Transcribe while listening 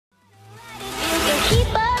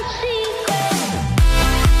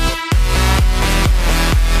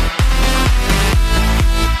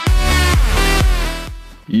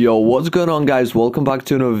Yo, what's going on guys, welcome back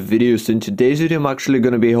to another video. So in today's video I'm actually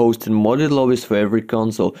going to be hosting modded lobbies for every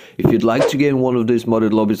console. If you'd like to get in one of these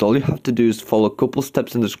modded lobbies, all you have to do is follow a couple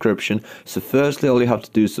steps in the description. So firstly, all you have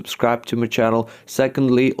to do is subscribe to my channel,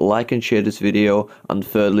 secondly, like and share this video, and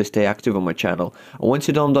thirdly, stay active on my channel. And once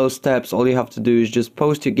you've done those steps, all you have to do is just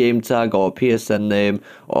post your game tag or PSN name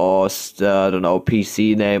or I don't know,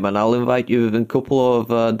 PC name, and I'll invite you within a couple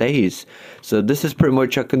of days. So this is pretty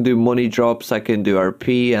much, I can do money drops, I can do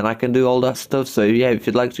RP, and I can do all that stuff. So yeah, if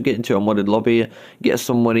you'd like to get into a modded lobby, get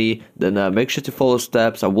some money, then make sure to follow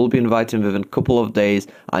steps. I will be inviting within a couple of days.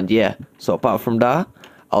 And yeah, so apart from that,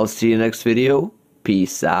 I'll see you next video.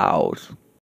 Peace out.